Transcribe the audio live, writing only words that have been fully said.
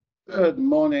Good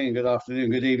morning, good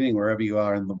afternoon, good evening, wherever you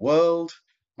are in the world.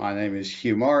 My name is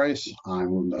Hugh Morris.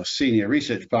 I'm a senior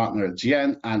research partner at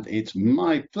Zien, and it's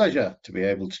my pleasure to be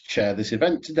able to chair this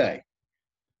event today.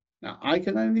 Now, I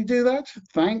can only do that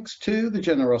thanks to the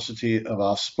generosity of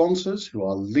our sponsors, who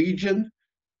are Legion,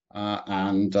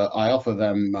 and I offer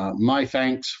them my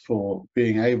thanks for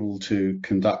being able to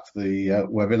conduct the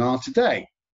webinar today.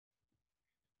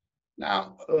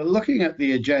 Now, looking at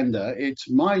the agenda, it's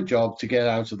my job to get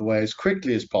out of the way as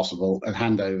quickly as possible and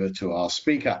hand over to our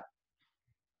speaker.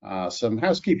 Some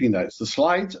housekeeping notes. The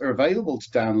slides are available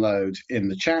to download in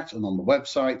the chat and on the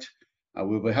website.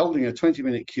 We'll be holding a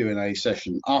 20-minute Q&A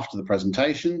session after the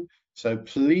presentation, so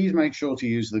please make sure to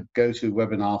use the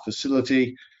GoToWebinar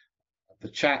facility, the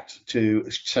chat, to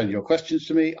send your questions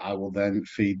to me. I will then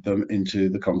feed them into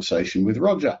the conversation with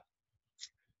Roger.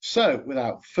 So,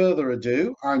 without further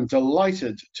ado, I'm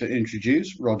delighted to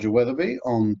introduce Roger Weatherby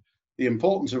on the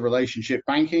importance of relationship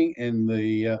banking in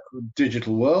the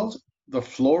digital world. The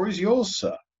floor is yours,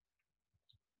 sir.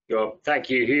 Well,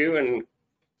 thank you, Hugh, and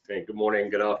good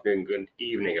morning, good afternoon, good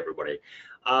evening, everybody.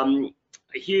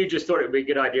 Hugh just thought it would be a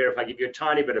good idea if I give you a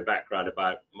tiny bit of background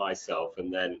about myself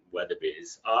and then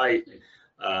Weatherby's. I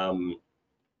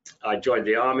joined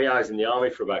the army. I was in the army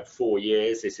for about 4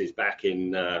 years. This is back in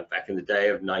the day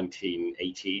of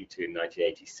 1980 to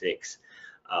 1986.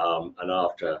 And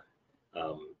after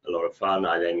a lot of fun,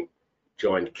 I then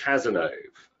joined Cazenove,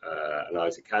 and I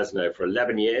was at Cazenove for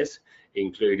 11 years,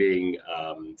 including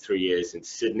 3 years in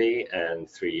Sydney and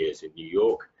 3 years in New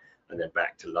York, and then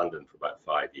back to London for about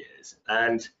 5 years.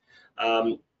 And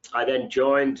I then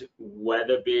joined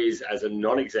Weatherby's as a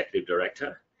non-executive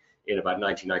director in about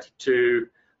 1992.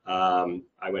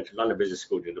 I went to London Business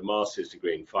School, did a master's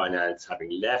degree in finance, having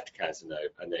left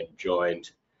Cazenove, and then joined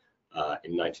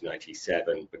in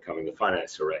 1997, becoming the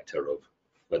finance director of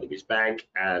Weatherby's Bank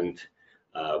and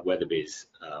Weatherby's,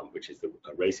 which is a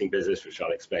racing business, which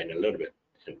I'll explain a little bit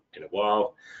in a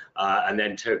while, and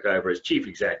then took over as chief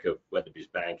exec of Weatherby's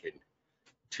Bank in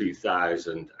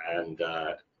 2000 and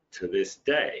to this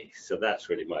day. So that's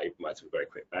really my sort of very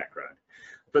quick background.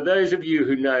 For those of you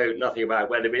who know nothing about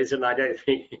Weatherby's, and I don't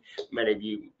think many of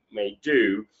you may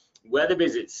do,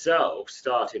 Weatherby's itself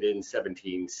started in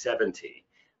 1770,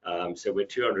 so we're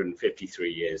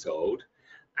 253 years old.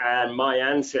 And my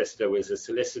ancestor was a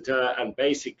solicitor and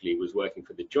basically was working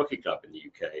for the Jockey Club in the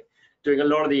UK, doing a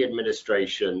lot of the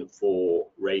administration for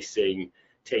racing,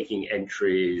 taking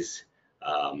entries,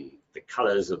 the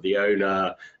colours of the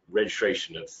owner,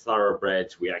 registration of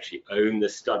thoroughbreds. We actually own the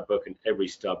stud book, and every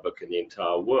stud book in the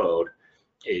entire world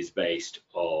is based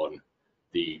on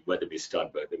the Weatherby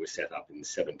stud book that was set up in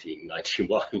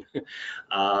 1791.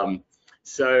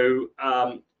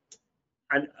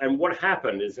 And what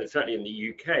happened is that certainly in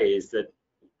the UK is that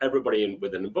everybody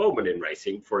with an involvement in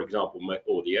racing, for example,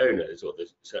 all the owners, or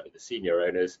certainly the senior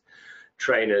owners,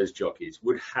 trainers, jockeys,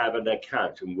 would have an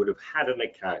account and would have had an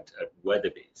account at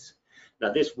Weatherby's.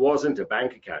 Now, this wasn't a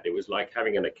bank account. It was like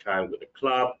having an account with a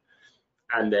club,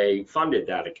 and they funded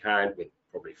that account with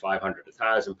probably £500,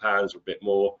 £1,000 or a bit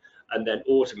more, and then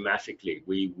automatically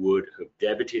we would have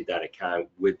debited that account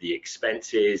with the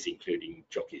expenses, including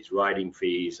jockeys' riding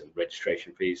fees and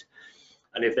registration fees.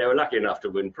 And if they were lucky enough to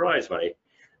win prize money,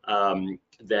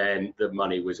 then the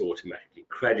money was automatically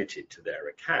credited to their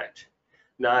account.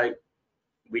 Now,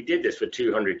 we did this for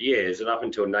 200 years, and up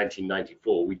until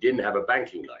 1994, we didn't have a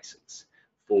banking license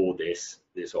for this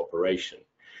operation.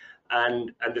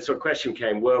 And the sort of question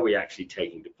came, were we actually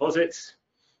taking deposits?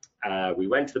 We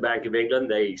went to the Bank of England.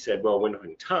 They said, well, we're not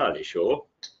entirely sure,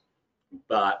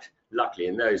 but luckily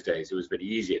in those days it was a bit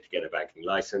easier to get a banking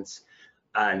license.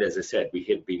 And as I said, we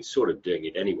had been sort of doing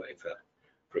it anyway for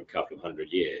a couple of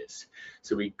 100 years.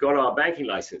 So we got our banking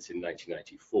license in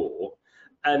 1994,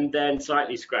 and then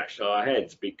slightly scratched our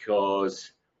heads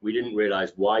because we didn't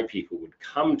realize why people would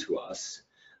come to us,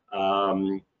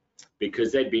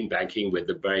 because they'd been banking with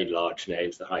the very large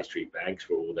names, the high street banks,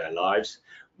 for all their lives.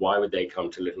 Why would they come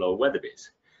to little old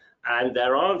Weatherby's? And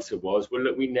their answer was, well,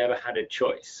 look, we never had a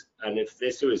choice. And if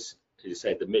this was, as you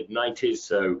say, the mid-90s,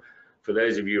 so for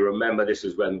those of you who remember, this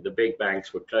was when the big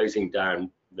banks were closing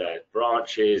down their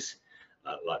branches,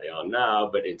 like they are now,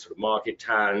 but in sort of market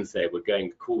towns. They were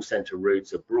going call center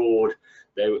routes abroad.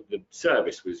 The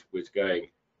service was going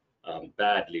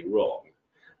badly wrong,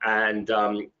 and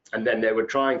then they were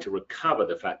trying to recover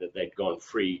the fact that they'd gone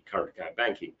free current account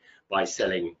banking by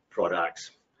selling products,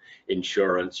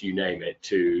 insurance, you name it,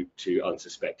 to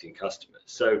unsuspecting customers.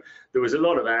 So there was a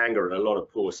lot of anger and a lot of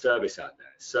poor service out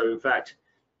there. So in fact,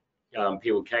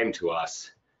 people came to us,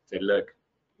 said, look,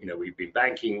 you know, we've been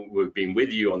banking, we've been with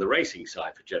you on the racing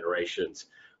side for generations.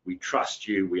 we trust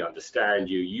you, we understand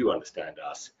you, you understand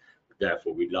us,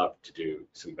 therefore we'd love to do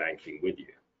some banking with you.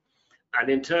 And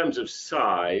in terms of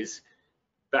size,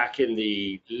 back in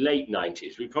the late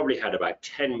 90s, we probably had about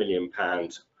 10 million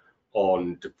pounds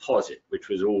on deposit, which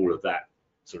was all of that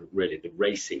sort of really the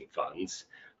racing funds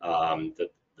that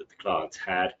the clients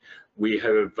had. We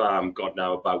have got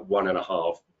now about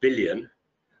 1.5 billion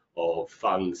of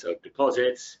funds of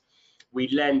deposits. We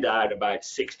lend out about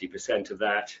 60% of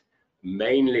that,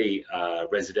 mainly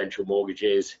residential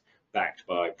mortgages backed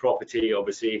by property,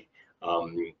 obviously.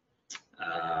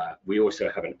 We also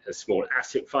have a small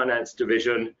asset finance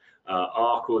division.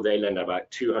 Arkle, they lend about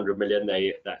 200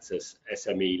 million. That's a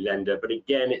SME lender, but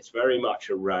again, it's very much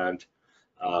around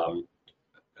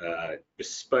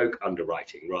bespoke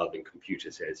underwriting rather than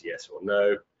computer says yes or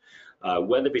no.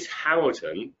 Weatherby's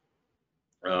Hamilton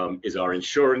is our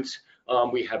insurance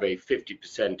arm. We have a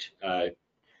 50%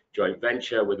 joint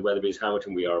venture with Weatherby's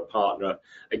Hamilton. We are a partner.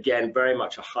 Again, very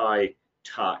much a high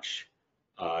touch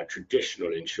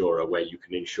traditional insurer where you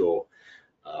can insure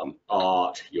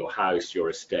art, your house, your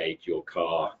estate, your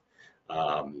car,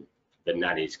 the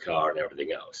nanny's car and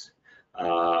everything else.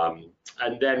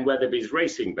 And then Weatherby's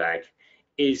Racing Bank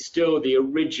is still the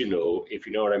original, if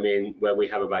you know what I mean, where we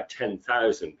have about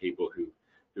 10,000 people who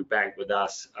bank with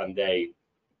us, and they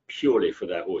purely for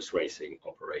their horse racing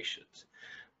operations.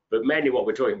 But mainly what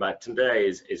we're talking about today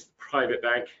is the private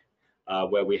bank,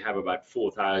 where we have about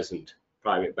 4,000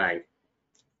 private bank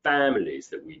families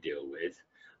that we deal with,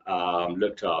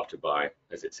 looked after by,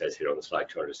 as it says here on the slide,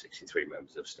 263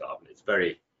 members of staff. And it's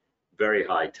very, very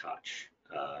high touch.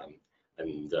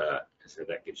 So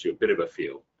that gives you a bit of a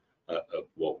feel of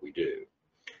what we do.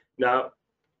 Now, of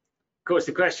course,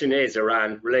 the question is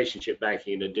around relationship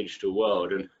banking in a digital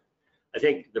world. And I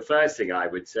think the first thing I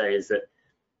would say is that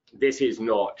this is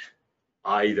not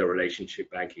either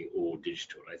relationship banking or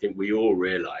digital. I think we all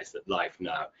realize that life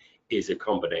now is a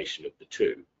combination of the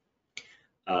two.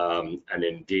 And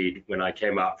indeed, when I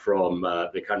came up from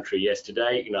the country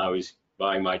yesterday, I was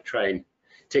buying my train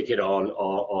ticket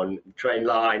on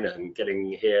Trainline and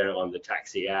getting here on the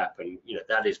taxi app, and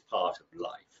that is part of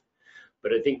life.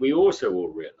 But I think we also will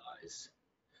realize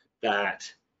that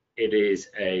it is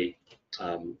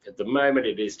at the moment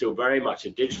it is still very much a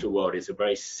digital world. It's a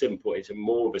very simple, it's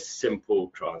more of a simple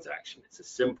transaction. It's a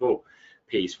simple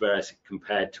piece, whereas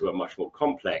compared to a much more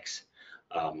complex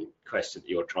question that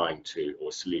you're trying to,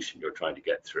 or solution you're trying to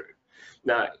get through.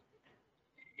 Now,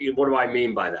 what do I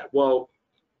mean by that? Well,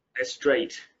 a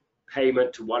straight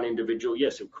payment to one individual,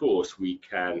 yes, of course, we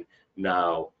can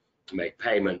now make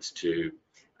payments to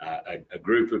a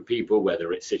group of people,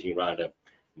 whether it's sitting around and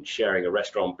sharing a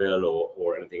restaurant bill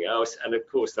or anything else. And of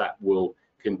course, that will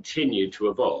continue to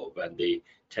evolve, and the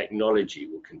technology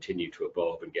will continue to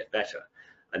evolve and get better.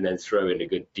 And then throw in a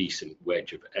good, decent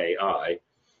wedge of AI,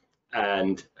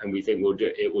 and we think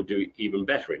it will do even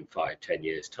better in 5-10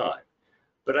 years time.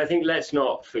 But I think let's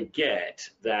not forget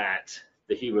that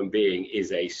the human being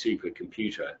is a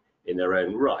supercomputer in their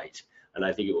own right, and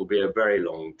I think it will be a very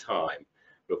long time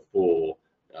before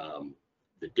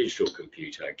the digital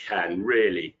computer can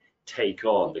really take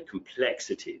on the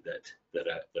complexity that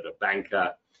a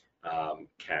banker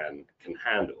can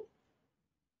handle.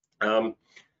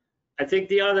 I think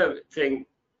the other thing,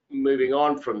 moving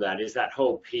on from that, is that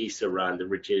whole piece around the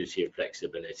rigidity and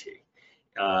flexibility.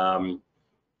 Sorry,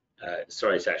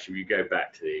 Sash, if you go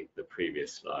back to the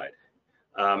previous slide.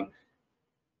 I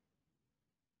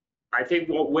think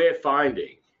what we're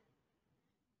finding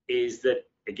is that,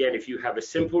 again, if you have a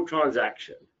simple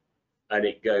transaction and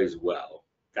it goes well,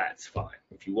 that's fine.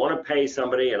 If you want to pay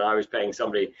somebody, and I was paying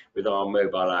somebody with our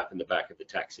mobile app in the back of the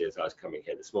taxi as I was coming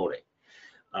here this morning,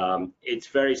 it's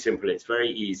very simple, it's very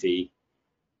easy.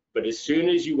 But as soon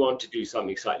as you want to do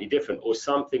something slightly different, or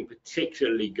something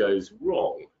particularly goes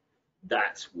wrong,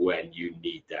 that's when you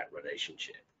need that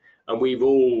relationship. And we've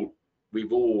all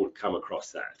come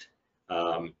across that.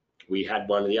 We had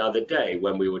one the other day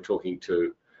when we were talking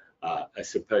to a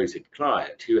supposed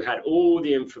client who had all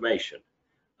the information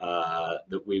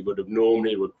that we would have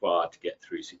normally required to get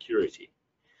through security.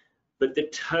 But the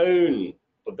tone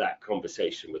of that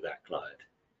conversation with that client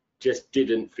just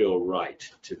didn't feel right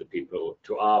to the people,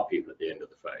 to our people at the end of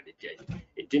the phone.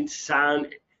 It didn't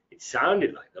sound, it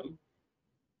sounded like them.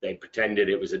 They pretended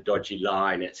it was a dodgy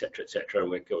line, etc., etc.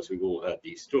 And of course, we've all heard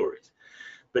these stories.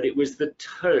 But it was the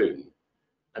tone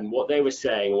and what they were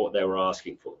saying, what they were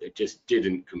asking for, that just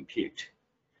didn't compute.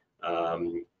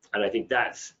 And I think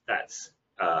that's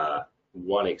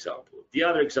one example. The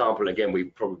other example, again, we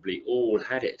probably all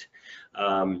had it,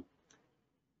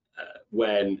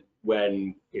 when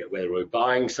when, whether we're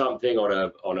buying something on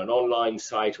an online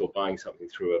site or buying something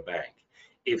through a bank.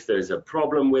 If there's a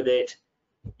problem with it,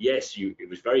 yes, it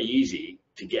was very easy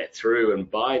to get through and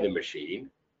buy the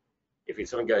machine. If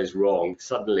something goes wrong,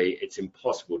 suddenly it's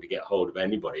impossible to get hold of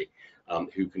anybody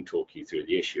who can talk you through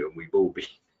the issue. And we've all been,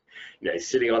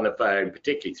 sitting on the phone,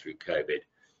 particularly through COVID,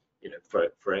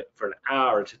 for an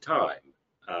hour at a time,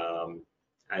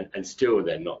 and still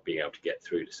then not being able to get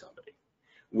through to somebody.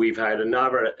 We've had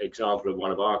another example of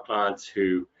one of our clients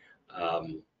who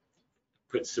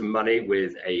put some money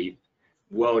with a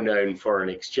well-known foreign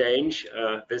exchange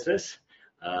business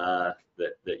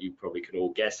that you probably can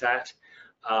all guess at.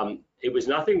 It was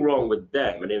nothing wrong with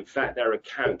them, and in fact their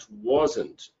account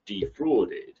wasn't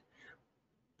defrauded,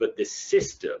 but the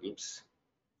systems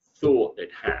thought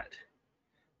it had.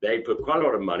 They put quite a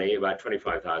lot of money, about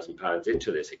 £25,000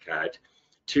 into this account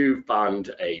to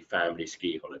fund a family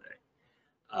ski holiday.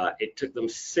 It took them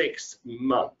 6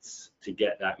 months to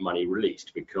get that money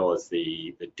released because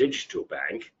the digital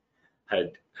bank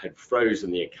had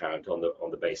frozen the account on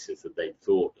the basis that they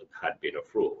thought it had been a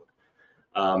fraud.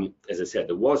 As I said,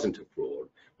 there wasn't a fraud,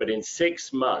 but in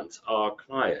 6 months, our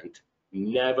client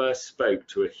never spoke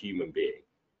to a human being.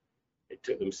 It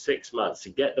took them 6 months to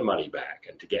get the money back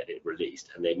and to get it released,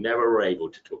 and they never were able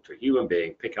to talk to a human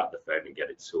being, pick up the phone and get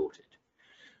it sorted.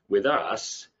 With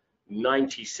us,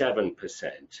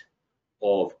 97%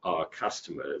 of our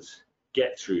customers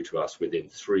get through to us within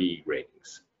 3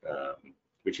 rings,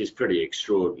 which is pretty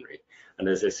extraordinary. And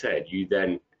as I said, you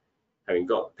then, having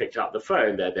picked up the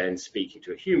phone, they're then speaking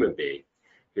to a human being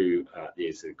who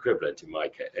is equivalent,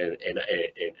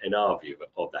 in our view,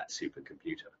 of that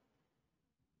supercomputer.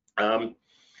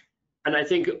 And I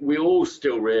think we all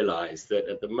still realize that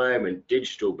at the moment,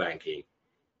 digital banking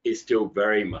is still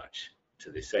very much,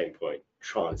 to the same point,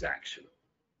 transactional.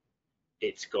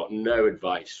 It's got no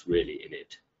advice really in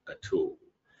it at all.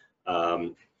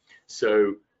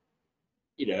 So,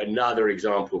 another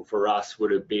example for us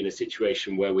would have been a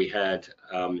situation where we had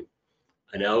an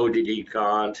elderly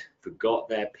client forgot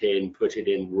their PIN, put it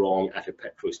in wrong at a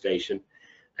petrol station.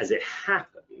 As it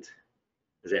happened,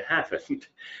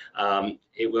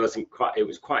 it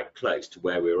was quite close to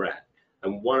where we were at.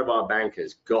 And one of our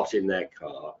bankers got in their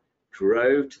car,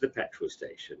 drove to the petrol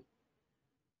station,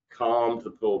 calmed the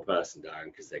poor person down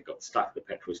because they got stuck at the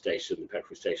petrol station. The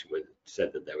petrol station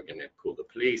said that they were going to call the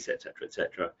police, etc.,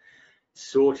 etc.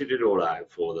 Sorted it all out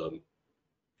for them,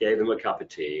 gave them a cup of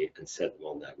tea, and sent them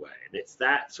on their way. And it's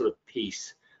that sort of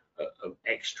piece of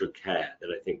extra care that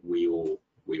I think we all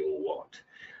want.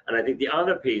 And I think the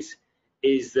other piece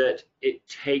is that it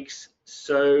takes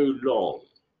so long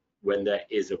when there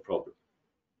is a problem.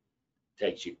 It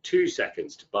takes you 2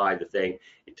 seconds to buy the thing.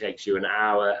 It takes you an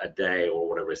hour, a day, or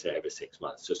whatever I say, over 6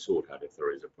 months to sort out if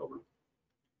there is a problem.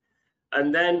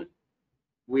 And then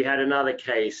we had another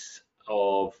case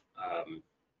of,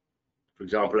 for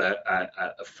example,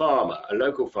 a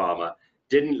local farmer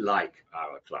didn't like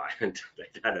our client.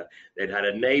 They'd had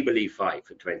a neighborly fight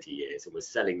for 20 years and was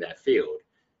selling their field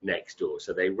next door.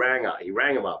 So he rang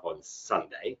him up on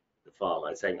Sunday, the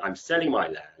farmer, saying, I'm selling my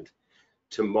land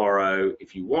tomorrow.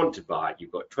 If you want to buy it,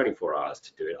 you've got 24 hours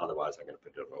to do it. Otherwise, I'm going to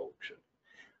put it on auction.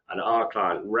 And our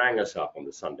client rang us up on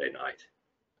the Sunday night,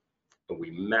 and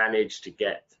we managed to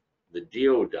get the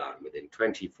deal done within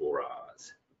 24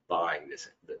 hours, buying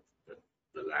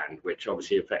the land, which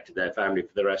obviously affected their family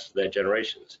for the rest of their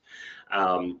generations.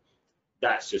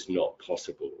 That's just not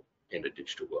possible in the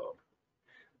digital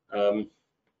world.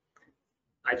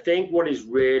 I think what is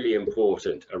really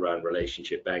important around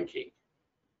relationship banking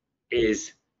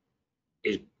is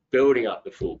building up the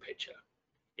full picture.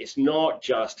 It's not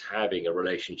just having a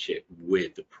relationship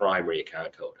with the primary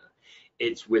account holder.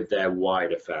 It's with their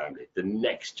wider family, the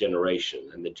next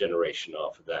generation and the generation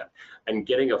after that, and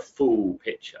getting a full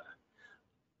picture.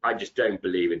 I just don't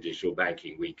believe in digital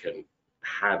banking we can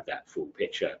have that full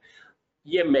picture.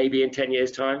 Yeah, maybe in 10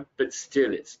 years' time, but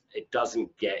still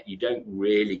you don't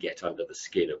really get under the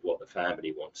skin of what the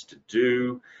family wants to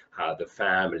do, how the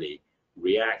family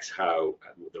reacts, how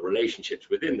the relationships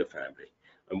within the family,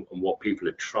 and what people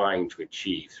are trying to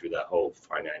achieve through that whole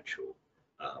financial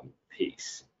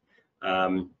piece.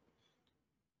 And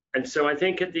so I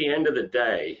think at the end of the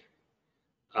day,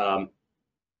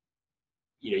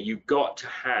 you've got to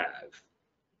have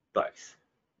both.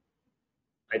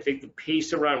 I think the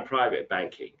piece around private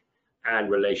banking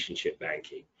and relationship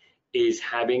banking is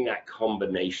having that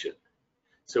combination.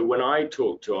 So when I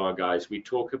talk to our guys, we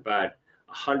talk about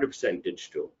 100%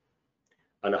 digital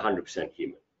and 100%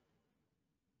 human.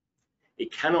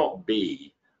 It cannot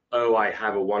be, oh, I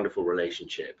have a wonderful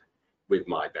relationship with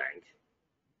my bank,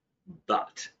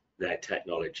 but their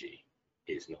technology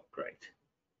is not great.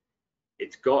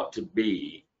 It's got to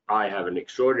be, I have an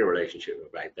extraordinary relationship with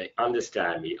a bank. They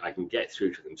understand me. I can get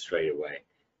through to them straight away.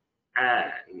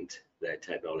 And their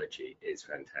technology is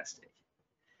fantastic.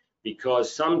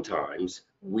 Because sometimes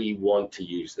we want to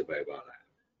use the mobile app.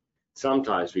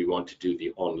 Sometimes we want to do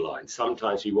the online.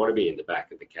 Sometimes we want to be in the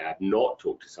back of the cab, not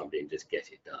talk to somebody and just get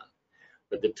it done.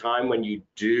 But the time when you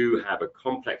do have a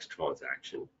complex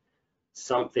transaction,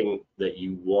 something that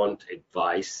you want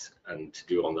advice and to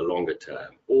do on the longer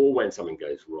term, or when something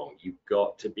goes wrong, you've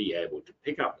got to be able to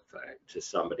pick up the phone to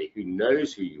somebody who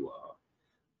knows who you are,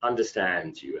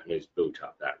 understands you, and has built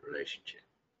up that relationship.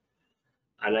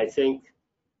 And I think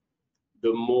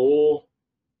the more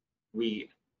we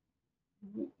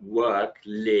work,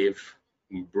 live,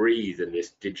 and breathe in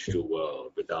this digital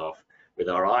world with our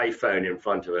iPhone in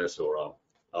front of us, or our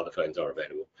other phones are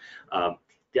available,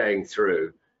 going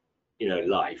through,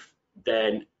 life,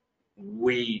 then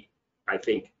we, I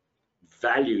think,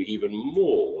 value even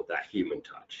more that human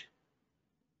touch.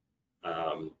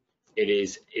 It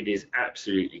is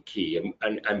absolutely key,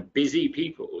 and busy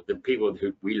people, the people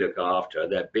who we look after,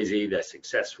 they're busy, they're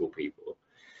successful people.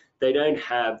 They don't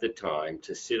have the time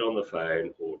to sit on the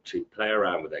phone or to play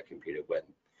around with their computer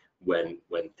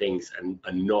when things and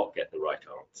not get the right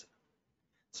answer.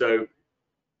 So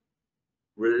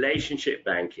relationship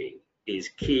banking is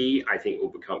key. I think it will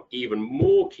become even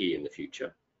more key in the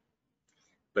future,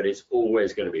 but it's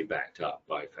always going to be backed up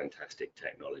by fantastic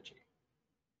technology.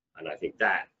 And I think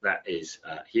that is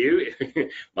Hugh,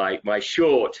 my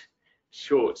short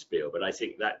spiel, but I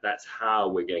think that's how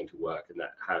we're going to work, and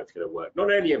how it's going to work,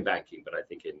 not only in banking, but I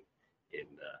think in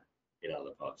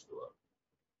other parts of the world.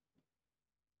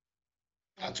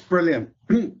 That's brilliant.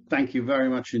 Thank you very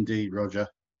much indeed, Roger.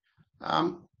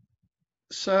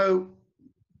 So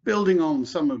building on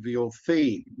some of your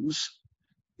themes,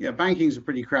 banking is a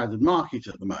pretty crowded market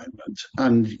at the moment,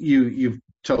 and you've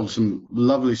told some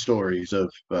lovely stories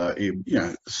of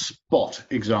spot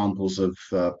examples of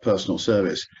personal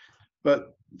service.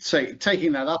 But say,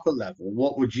 taking that up a level,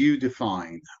 what would you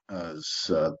define as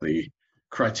the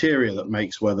criteria that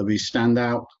makes Weatherby stand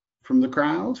out from the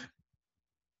crowd?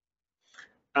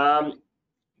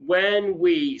 When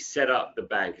we set up the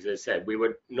bank, as I said, we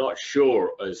were not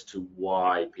sure as to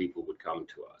why people would come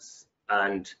to us,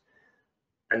 and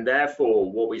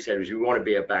therefore what we said was we want to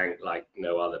be a bank like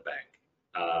no other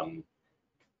bank,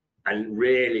 and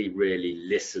really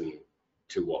listen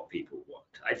to what people want.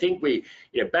 I think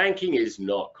banking is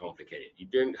not complicated. You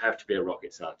don't have to be a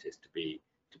rocket scientist to be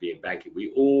in banking.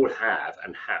 We all have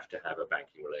to have a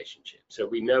banking relationship. So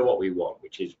we know what we want,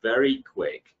 which is very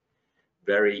quick,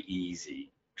 very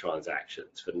easy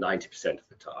transactions for 90% of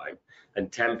the time,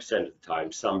 and 10% of the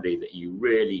time somebody that you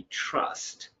really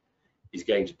trust is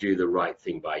going to do the right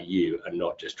thing by you and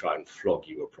not just try and flog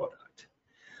you a product.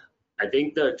 I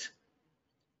think that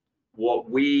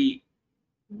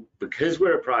because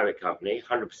we're a private company,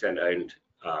 100% owned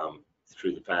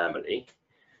through the family,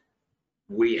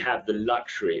 we have the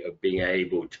luxury of being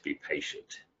able to be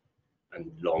patient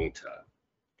and long-term.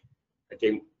 I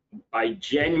think I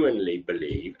genuinely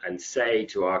believe and say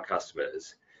to our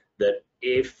customers that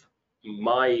if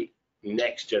my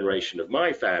next generation of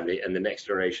my family and the next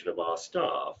generation of our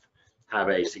staff have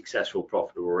a successful,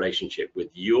 profitable relationship with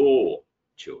your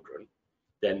children,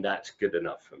 then that's good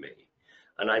enough for me.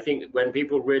 And I think when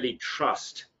people really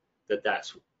trust that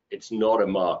it's not a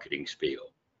marketing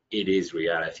spiel, it is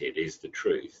reality, it is the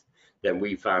truth, then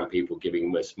we found people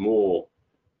giving us more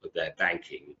of their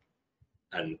banking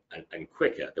and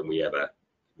quicker than we ever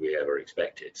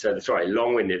expected. So sorry,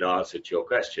 long-winded answer to your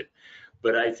question,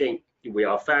 but I think we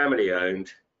are family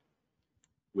owned.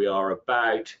 We are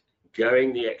about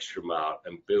going the extra mile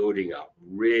and building up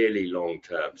really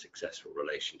long-term successful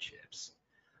relationships,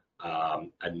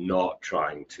 and not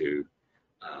trying to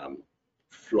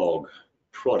flog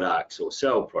products or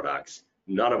sell products.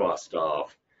 None of our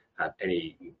staff have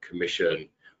any commission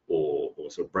or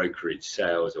sort of brokerage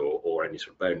sales or any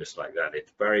sort of bonus like that.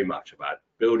 It's very much about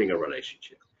building a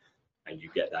relationship, and you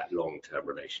get that long-term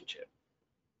relationship.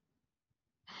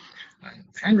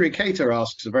 Henry Cater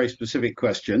asks a very specific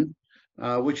question,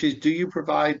 which is, do you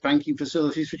provide banking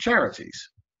facilities for charities?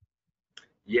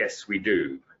 Yes, we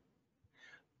do.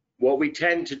 What we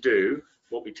tend to do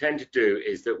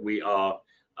is that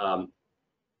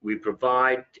we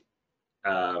provide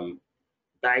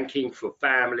banking for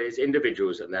families,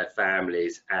 individuals and their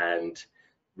families, and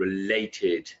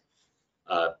related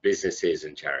businesses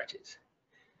and charities.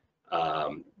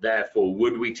 Therefore,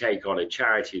 would we take on a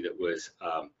charity that was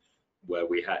where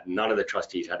we had none of the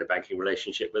trustees had a banking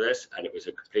relationship with us and it was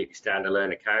a completely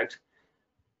standalone account?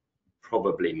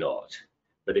 probably not.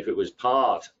 But if it was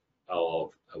part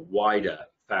of a wider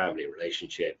family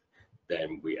relationship,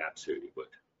 then we absolutely would.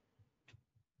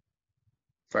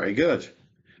 Very good.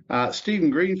 Stephen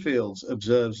Greenfields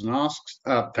observes and asks,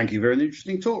 thank you for an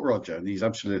interesting talk, Roger, and he's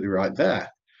absolutely right there.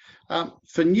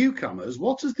 For newcomers,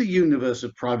 what does the universe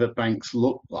of private banks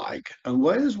look like, and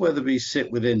where does Weatherby sit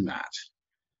within that?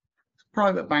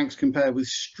 Private banks compare with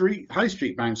high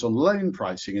street banks on loan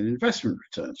pricing and investment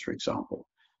returns, for example.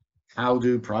 How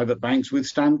do private banks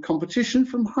withstand competition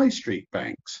from high street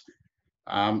banks?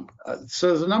 So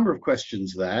there's a number of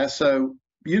questions there. So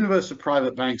universe of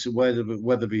private banks and where do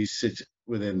Weatherby sit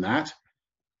within that?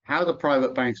 How do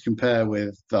private banks compare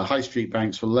with the high street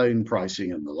banks for loan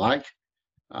pricing and the like?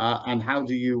 And how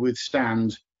do you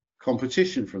withstand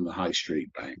competition from the high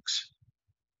street banks?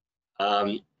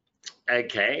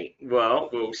 Okay, well,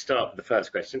 we'll start with the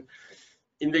first question.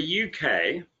 In the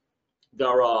UK,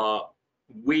 there are,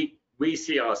 we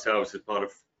see ourselves as part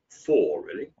of four,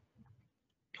 really.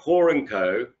 Hoare &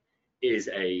 Co is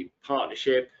a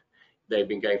partnership. They've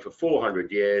been going for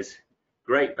 400 years,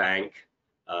 great bank.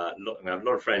 I have a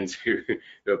lot of friends who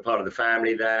are part of the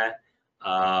family there,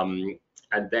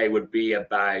 and they would be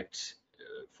about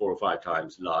 4 or 5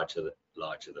 times larger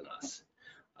than us.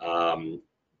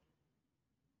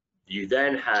 You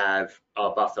then have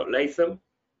Arbuthnot Latham,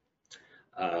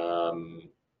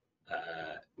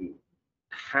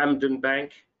 Hampden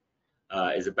Bank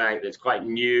is a bank that's quite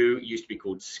new, used to be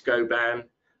called Scoban,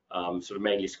 sort of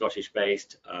mainly Scottish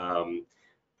based,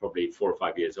 probably 4 or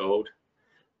 5 years old.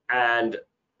 And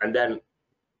then,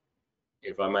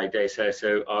 if I may dare say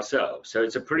so, ourselves. So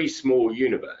it's a pretty small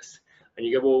universe. And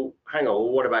you go, well, hang on,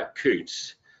 well, what about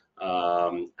Coutts?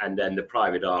 And then the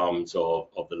private arms of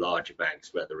the larger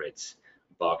banks, whether it's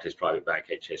Barclays Private Bank,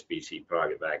 HSBC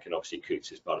Private Bank, and obviously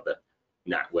Coutts is part of the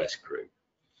NatWest group.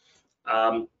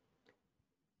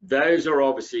 Those are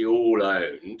obviously all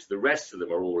owned. The rest of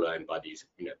them are all owned by these,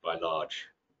 by large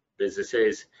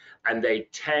businesses, and they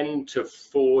tend to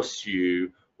force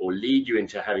you or lead you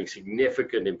into having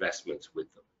significant investments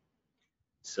with them.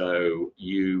 So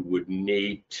you would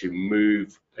need to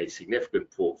move a significant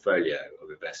portfolio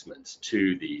of investments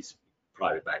to these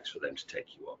private banks for them to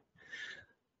take you on.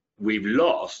 We've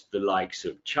lost the likes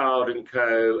of Child &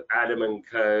 Co, Adam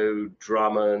 & Co,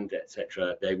 Drummond,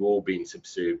 etc. They've all been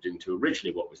subsumed into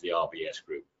originally what was the RBS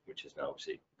group, which is now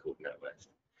obviously called NatWest.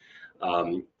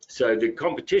 So the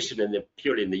competition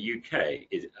purely in the UK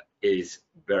is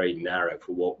very narrow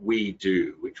for what we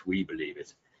do, which we believe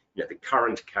is the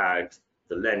current account,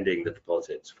 the lending, the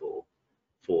deposits for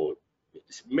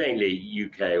mainly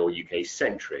UK or UK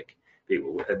centric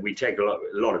people. We take a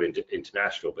lot of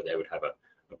international, but they would have a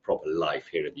proper life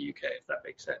here in the UK, if that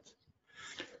makes sense.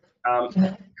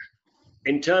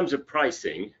 In terms of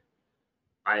pricing,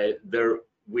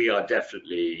 we are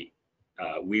definitely,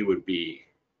 we would be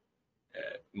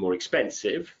more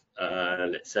expensive,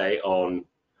 let's say, on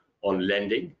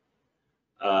lending,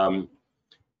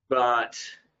 but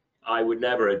I would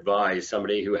never advise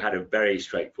somebody who had a very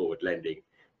straightforward lending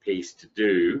piece to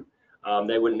do.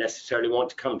 They wouldn't necessarily want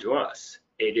to come to us.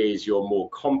 It is your more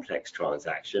complex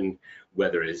transaction,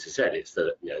 whether, as I said, it's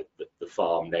the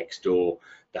farm next door,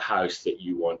 the house that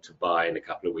you want to buy in a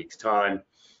couple of weeks' time,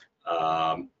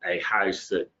 a house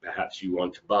that perhaps you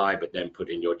want to buy but then put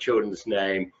in your children's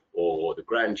name or the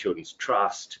grandchildren's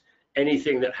trust.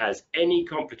 Anything that has any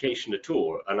complication at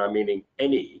all, and I'm meaning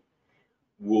any,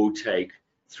 will take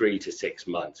 3 to 6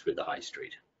 months with the high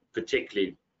street,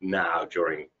 particularly now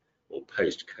during or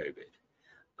post-COVID.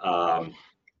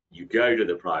 You go to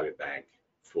the private bank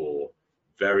for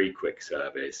very quick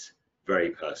service,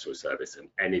 very personal service, and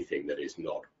anything that is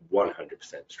not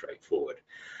 100% straightforward.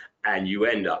 And you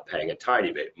end up paying a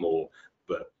tiny bit more,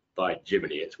 but by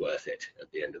Jiminy, it's worth it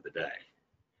at the end of the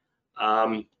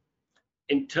day.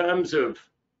 In terms of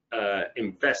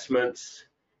investments,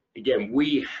 again,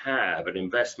 we have an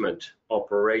investment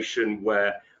operation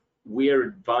where we're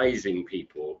advising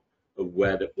people of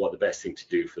what the best thing to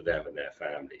do for them and their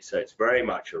family. So it's very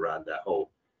much around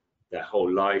their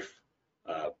whole life,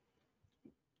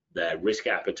 their risk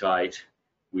appetite.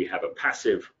 We have a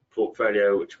passive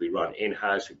portfolio which we run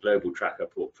in-house, a global tracker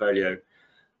portfolio,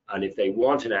 and if they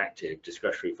want an active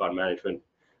discretionary fund management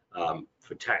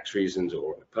for tax reasons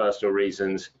or personal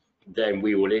reasons, then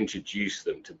we will introduce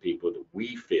them to people that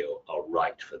we feel are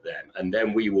right for them. And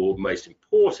then we will, most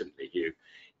importantly, Hugh,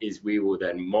 is we will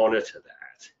then monitor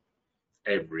that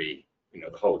every,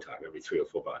 the whole time, every 3 or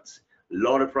 4 months. A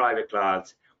lot of private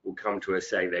clients will come to us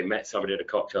saying they met somebody at a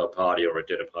cocktail party or a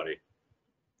dinner party.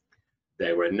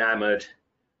 They were enamored,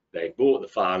 they bought the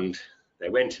fund, they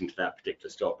went into that particular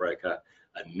stockbroker,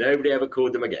 and nobody ever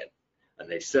called them again. And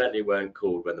they certainly weren't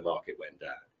called when the market went down.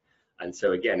 And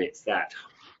so again, it's that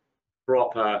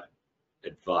proper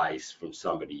advice from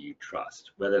somebody you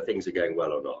trust, whether things are going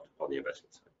well or not on the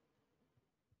investment side.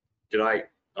 Did I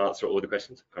answer all the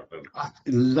questions? I can't remember.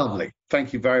 Lovely.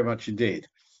 Thank you very much indeed.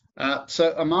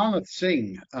 So Amanat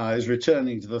Singh is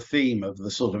returning to the theme of the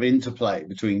sort of interplay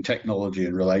between technology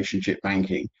and relationship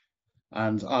banking,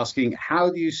 and asking, how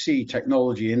do you see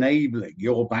technology enabling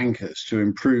your bankers to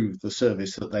improve the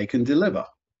service that they can deliver?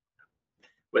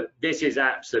 But this is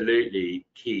absolutely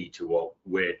key to what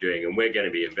we're doing, and we're going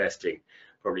to be investing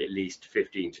probably at least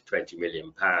 15 to 20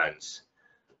 million pounds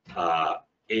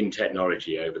in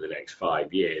technology over the next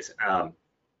 5 years. And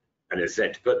as I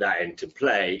said, to put that into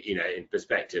play, in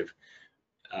perspective,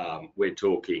 we're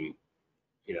talking,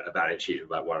 a balance sheet of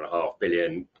about 1.5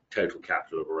 billion, total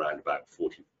capital of around about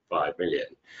 45 million.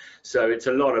 So it's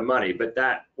a lot of money, but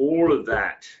all of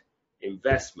that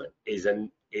investment is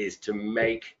to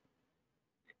make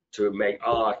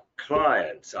our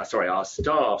our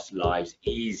staff's lives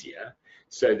easier,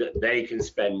 so that they can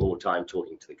spend more time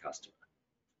talking to the customer.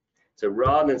 So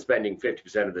rather than spending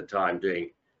 50% of the time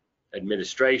doing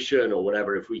administration or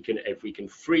whatever, if we can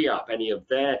free up any of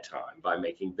their time by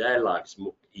making their lives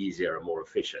easier and more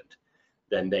efficient,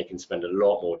 then they can spend a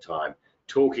lot more time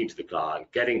talking to the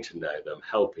client, getting to know them,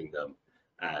 helping them,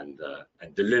 and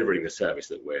delivering the service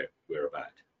that we're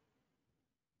about.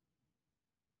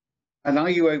 And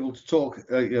are you able to talk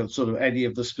sort of any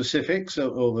of the specifics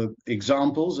or the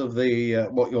examples of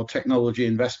what your technology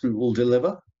investment will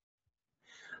deliver?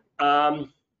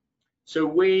 So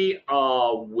we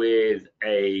are with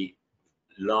a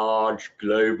large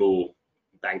global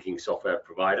banking software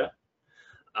provider.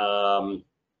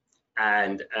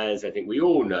 And as I think we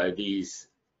all know, these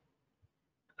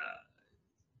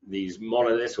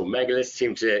monoliths or megaliths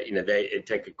seem to, it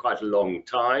take quite a long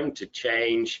time to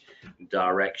change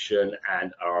direction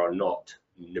and are not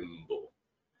nimble.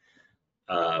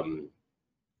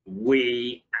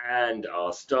 We and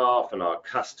our staff and our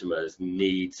customers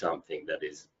need something that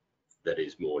is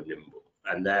more nimble,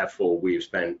 and therefore we've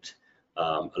spent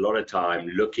a lot of time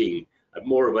looking at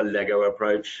more of a Lego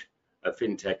approach, a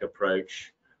fintech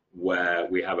approach, where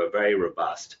we have a very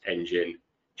robust engine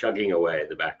chugging away in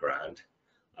the background,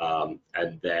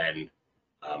 and then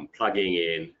plugging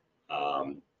in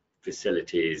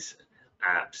facilities,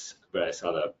 apps, various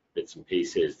other bits and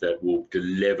pieces that will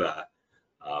deliver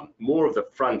more of the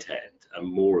front end and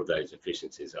more of those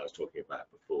efficiencies I was talking about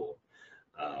before.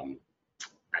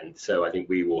 And so I think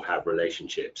we will have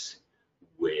relationships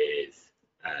with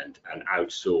and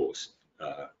outsourced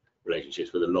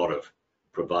relationships with a lot of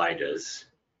providers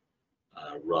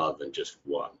rather than just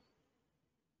one.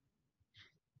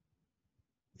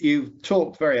 You've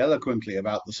talked very eloquently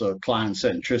about the sort of client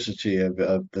centricity of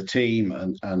the team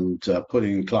and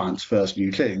putting clients first, and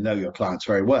you clearly know your clients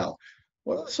very well.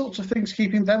 What are the sorts of things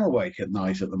keeping them awake at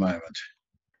night at the moment?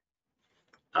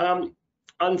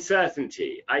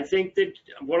 Uncertainty. I think that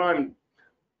what I'm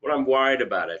worried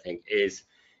about, I think, is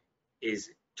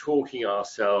talking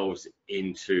ourselves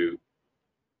into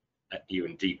an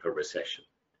even deeper recession.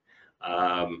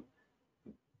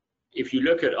 If you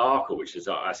look at Arkle, which is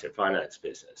our asset finance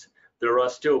business, there are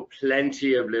still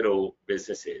plenty of little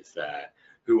businesses there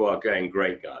who are going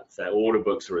great guns. Their order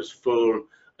books are as full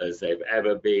as they've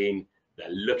ever been. They're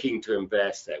looking to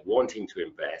invest, they're wanting to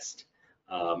invest,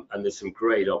 and there's some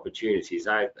great opportunities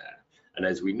out there. And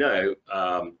as we know,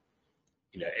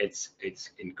 it's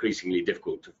increasingly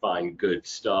difficult to find good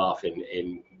staff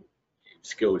in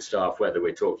skilled staff, whether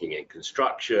we're talking in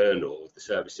construction or the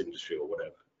service industry or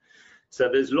whatever. So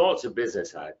there's lots of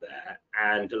business out there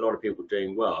and a lot of people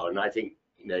doing well. And I think,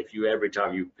 if every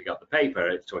time you pick up the paper,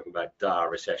 it's talking about dire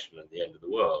recession and the end of the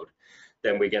world,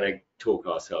 then we're going to talk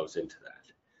ourselves into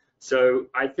that. So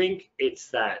I think it's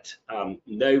that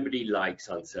nobody likes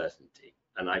uncertainty.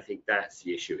 And I think that's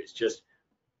the issue. It's just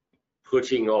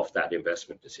putting off that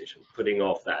investment decision, putting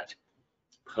off that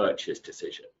purchase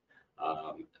decision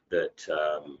that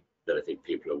I think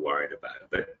people are worried about.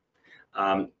 But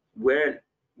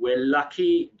we're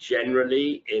lucky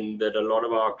generally in that a lot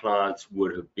of our clients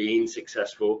would have been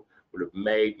successful, would have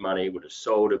made money, would have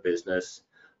sold a business.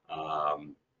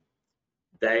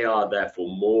 They are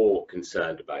therefore more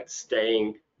concerned about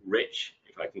staying rich,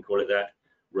 if I can call it that,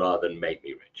 rather than make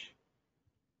me rich.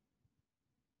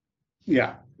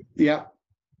 Yeah, yeah.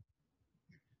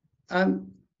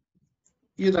 And,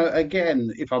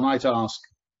 again, if I might ask,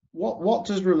 what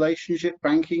does relationship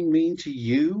banking mean to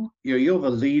you? You're the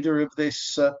leader of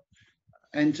this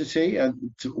entity,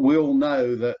 and we all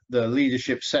know that the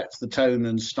leadership sets the tone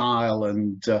and style,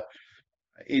 and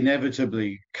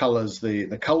inevitably colours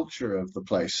the culture of the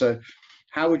place. So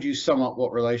how would you sum up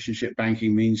what relationship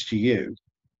banking means to you?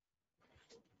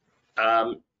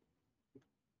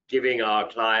 Giving our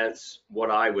clients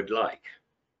what I would like.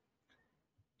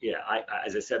 Yeah,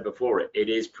 as I said before, it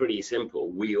is pretty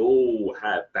simple. We all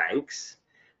have banks.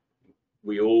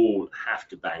 We all have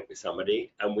to bank with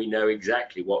somebody, and we know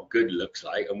exactly what good looks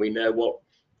like, and we know what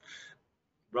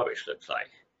rubbish looks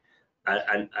like.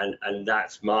 And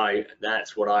that's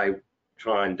what I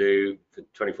try and do for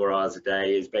 24 hours a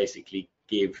day, is basically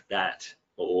give that,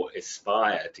 or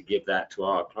aspire to give that to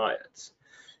our clients.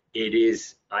 It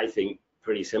is, I think,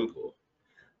 pretty simple.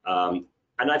 And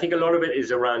I think a lot of it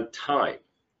is around time.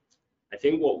 I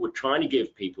think what we're trying to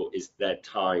give people is their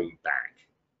time back.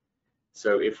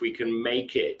 So if we can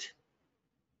make it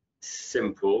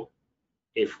simple,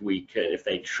 if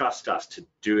they trust us to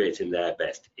do it in their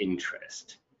best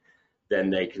interest, then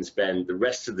they can spend the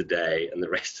rest of the day and the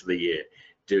rest of the year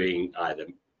doing, either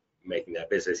making their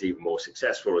business even more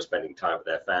successful, or spending time with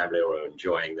their family, or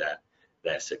enjoying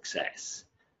their success.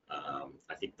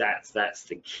 I think that's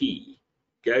the key.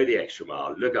 Go the extra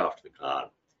mile, look after the client,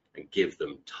 and give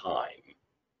them time.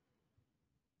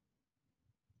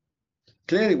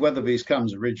 Clearly, Weatherby's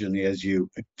comes originally, as you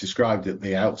described at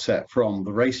the outset, from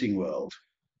the racing world.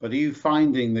 But are you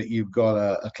finding that you've got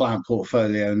a client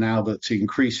portfolio now that's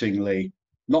increasingly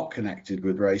not connected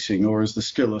with racing, or is there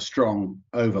still a strong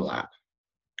overlap?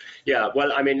 Yeah,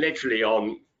 well, I mean, literally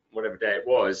on whatever day it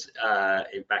was,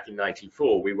 back in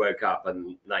 '94, we woke up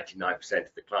and 99%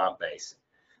 of the client base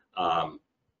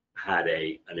had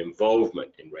an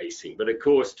involvement in racing. But of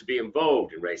course, to be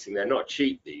involved in racing, they're not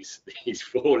cheap, these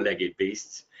four-legged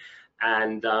beasts.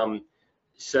 And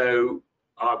so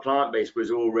our client base was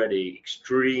already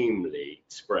extremely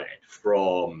spread,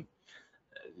 from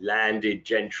landed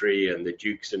gentry and the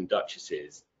dukes and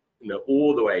duchesses,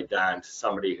 all the way down to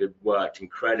somebody who'd worked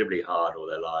incredibly hard all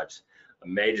their lives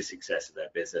and made a success of their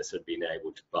business, had been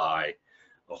able to buy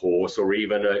a horse, or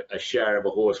even a share of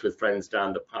a horse with friends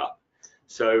down the pub.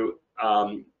 So,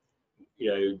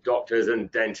 doctors and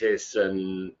dentists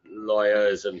and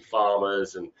lawyers and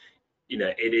farmers, and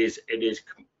it is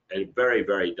a very,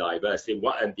 very diverse thing.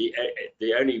 And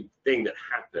the only thing that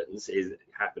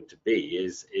happened to be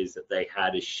that they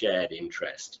had a shared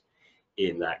interest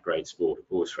in that great sport of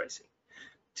horse racing.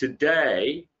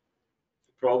 Today,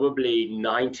 probably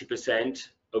 90%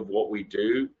 of what we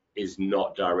do is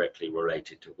not directly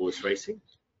related to horse racing.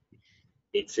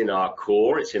 It's in our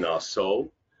core, it's in our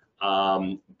soul,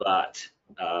 but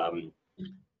a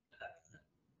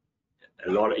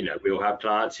lot of, we'll have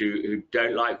clients who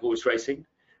don't like horse racing,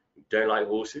 don't like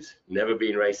horses, never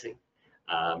been racing.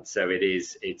 So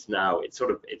it's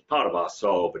part of our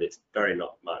soul, but it's very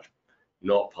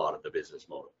not part of the business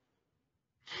model.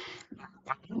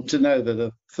 To know that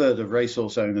a third of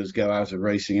racehorse owners go out of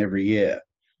racing every year,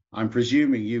 I'm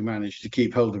presuming you manage to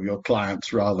keep hold of your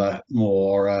clients rather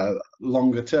more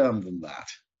longer term than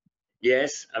that.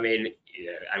 Yes, I mean,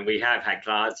 and we have had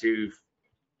clients who,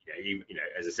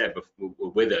 as I said, were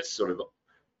with us sort of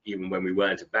even when we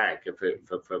weren't a bank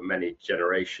for many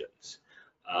generations.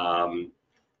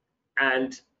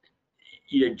 And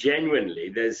genuinely,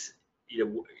 there's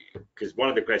because one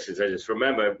of the questions I just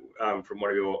remember from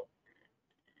one of your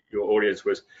audience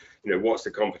was, what's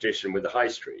the competition with the high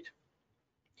street?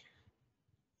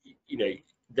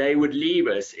 They would leave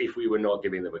us if we were not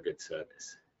giving them a good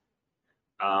service.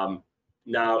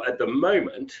 Now, at the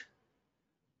moment,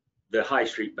 the high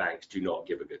street banks do not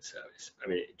give a good service. I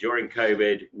mean, during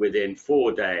COVID, within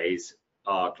 4 days,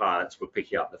 our clients were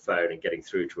picking up the phone and getting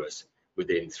through to us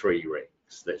within 3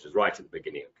 rings. This was right at the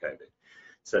beginning of COVID.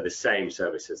 So the same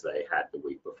service as they had the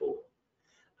week before.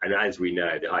 And as we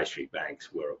know, the high street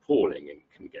banks were appalling and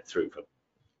can get through for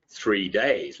 3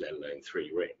 days, let alone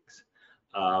 3 rings.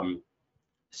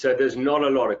 So there's not a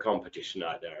lot of competition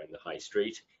out there in the high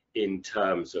street in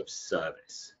terms of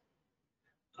service.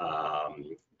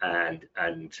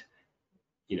 And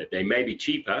they may be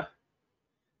cheaper,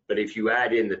 but if you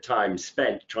add in the time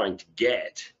spent trying to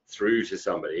get through to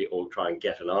somebody, or try and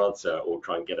get an answer, or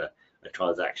try and get a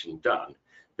transaction done,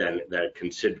 then they're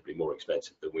considerably more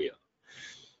expensive than we are.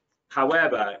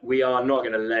 However, we are not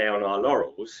going to lay on our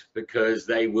laurels, because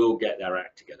they will get their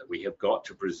act together. We have got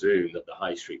to presume that the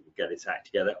high street will get its act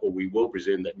together, or we will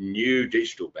presume that new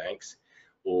digital banks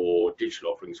or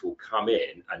digital offerings will come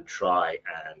in and try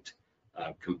and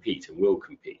compete, and will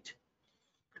compete.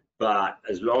 But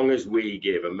as long as we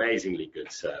give amazingly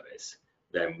good service,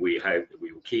 then we hope that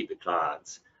we will keep the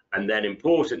clients, and then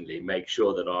importantly, make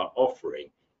sure that our offering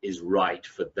is right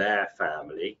for their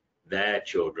family, their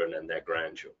children, and their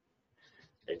grandchildren.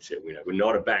 we're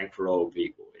not a bank for old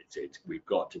people. We've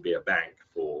got to be a bank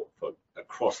for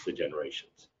across the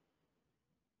generations.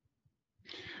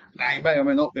 Now, you may or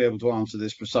may not be able to answer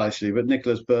this precisely, but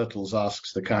Nicholas Bertels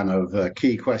asks the kind of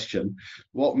key question: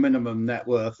 what minimum net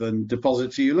worth and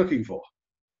deposits are you looking for?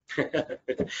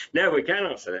 No, we can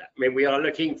answer that. I mean, we are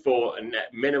looking for a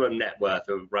minimum net worth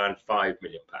of around £5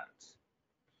 million.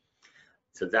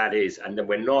 So that is, and then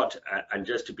we're not, and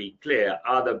just to be clear,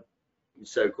 other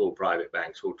so-called private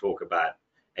banks will talk about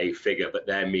a figure, but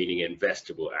they're meaning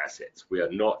investable assets. We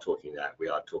are not talking that. We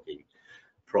are talking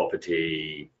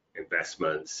property,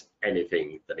 investments,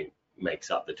 anything that makes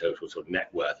up the total sort of net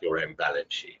worth, your own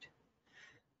balance sheet.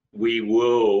 We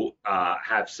will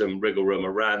have some wriggle room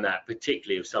around that,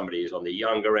 particularly if somebody is on the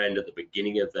younger end at the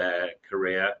beginning of their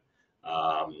career,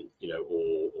 or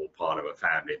part of a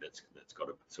family that's got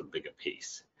a sort of bigger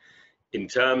piece. In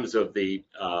terms of the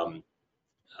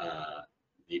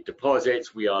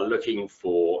deposits, we are looking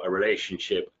for a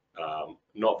relationship,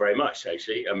 not very much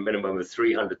actually, a minimum of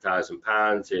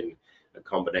 £300,000 in a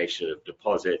combination of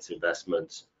deposits,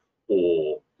 investments,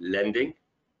 or lending,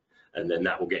 and then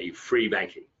that will get you free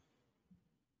banking.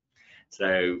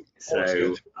 So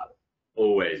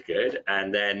always good,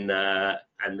 and then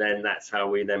that's how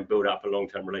we then build up a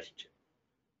long-term relationship.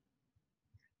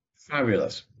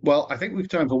 Fabulous. Well, I think we've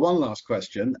time for one last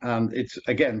question, and it's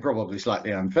again probably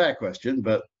slightly unfair question,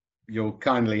 but you'll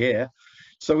kindly hear.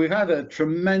 So we've had a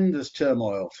tremendous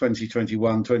turmoil,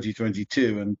 2021,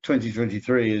 2022, and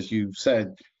 2023, as you've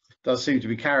said, does seem to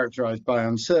be characterized by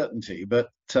uncertainty. But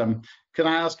can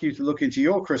I ask you to look into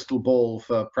your crystal ball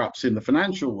for perhaps in the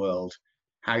financial world,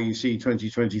 how you see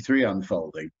 2023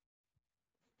 unfolding?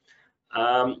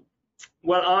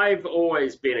 Well, I've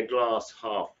always been a glass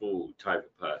half full type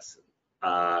of person.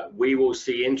 We will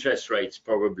see interest rates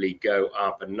probably go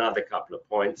up another couple of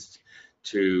points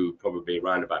to probably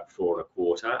around about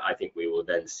 4.25. I think we will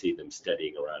then see them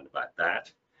steadying around about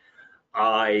that.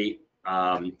 I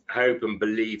hope and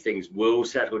believe things will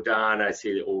settle down. I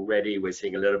see that already we're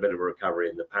seeing a little bit of a recovery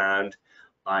in the pound.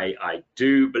 I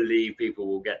do believe people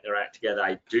will get their act together.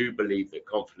 I do believe that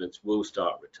confidence will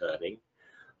start returning.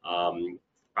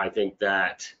 I think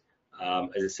that,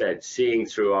 as I said, seeing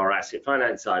through our asset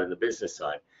finance side and the business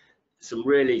side, some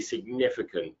really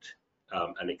significant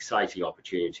and exciting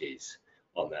opportunities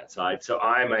on that side. So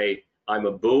I'm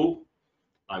a bull.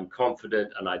 I'm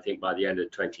confident, and I think by the end of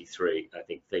 23, I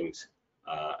think things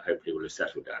hopefully will have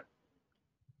settled down.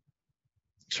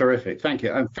 Terrific, thank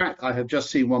you. In fact, I have just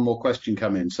seen one more question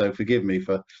come in, so forgive me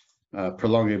for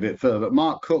prolonging a bit further. But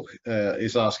Mark Cook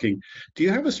is asking, do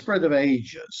you have a spread of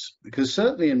ages? Because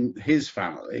certainly in his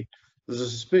family, there's a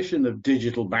suspicion of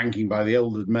digital banking by the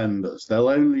older members. They'll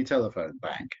only telephone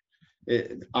bank.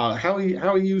 How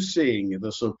are you seeing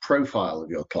the sort of profile of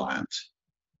your clients?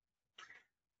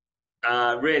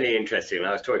 Really interesting.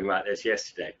 I was talking about this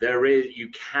yesterday. You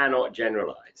cannot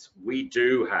generalize. We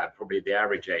do have probably the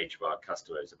average age of our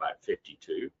customers about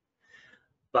 52,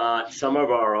 but some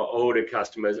of our older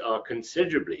customers are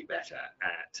considerably better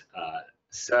at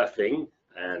surfing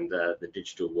and the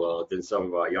digital world than some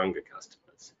of our younger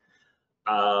customers.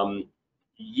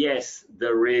 Yes,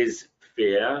 there is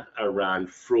fear around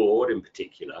fraud in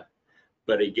particular,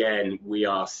 but again, we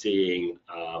are seeing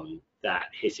that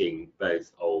hitting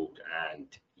both old and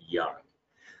young.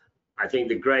 I think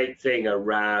the great thing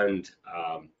around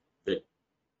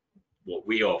what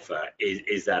we offer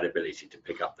is that ability to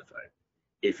pick up the phone.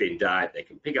 If in doubt, they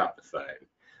can pick up the phone,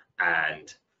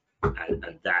 and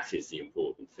that is the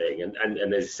important thing.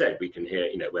 And as I said, we can hear,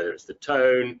 whether it's the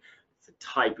tone, it's the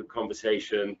type of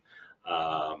conversation,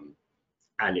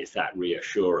 and it's that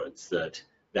reassurance that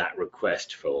that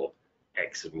request for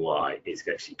X and Y is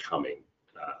actually coming.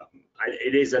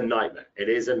 It is a nightmare. It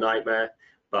is a nightmare,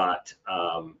 but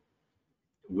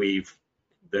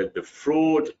the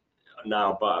fraud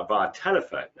now by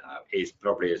telephone now is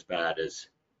probably as bad as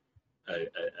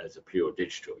a pure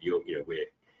digital.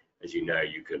 As you know,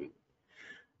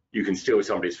 you can steal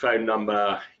somebody's phone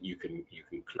number, you can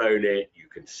clone it, you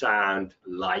can sound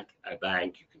like a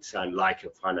bank, you can sound like a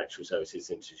financial services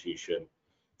institution.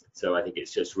 So I think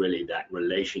it's just really that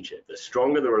relationship. The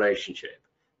stronger the relationship,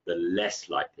 the less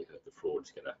likelihood the fraud's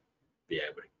going to be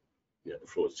able to, the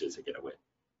fraudsters are going to win.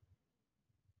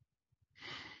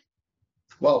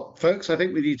 Well, folks, I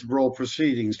think we need to draw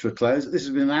proceedings to a close. This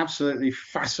has been an absolutely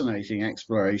fascinating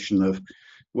exploration of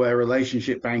where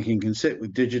relationship banking can sit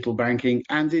with digital banking,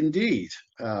 and indeed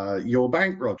your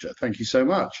bank, Roger. Thank you so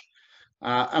much.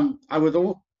 And I would,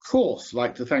 of course,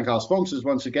 like to thank our sponsors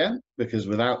once again, because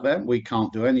without them, we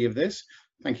can't do any of this.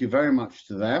 Thank you very much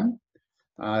to them.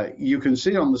 You can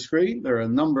see on the screen there are a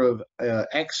number of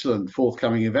excellent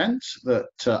forthcoming events that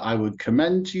I would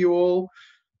commend to you all,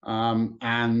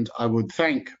 and I would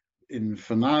thank,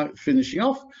 for now, finishing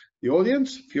off, the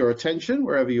audience for your attention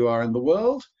wherever you are in the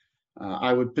world.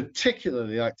 I would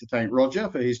particularly like to thank Roger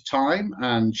for his time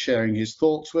and sharing his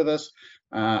thoughts with us,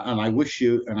 and I wish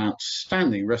you an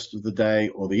outstanding rest of the day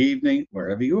or the evening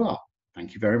wherever you are.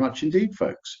 Thank you very much indeed,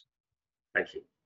 folks. Thank you.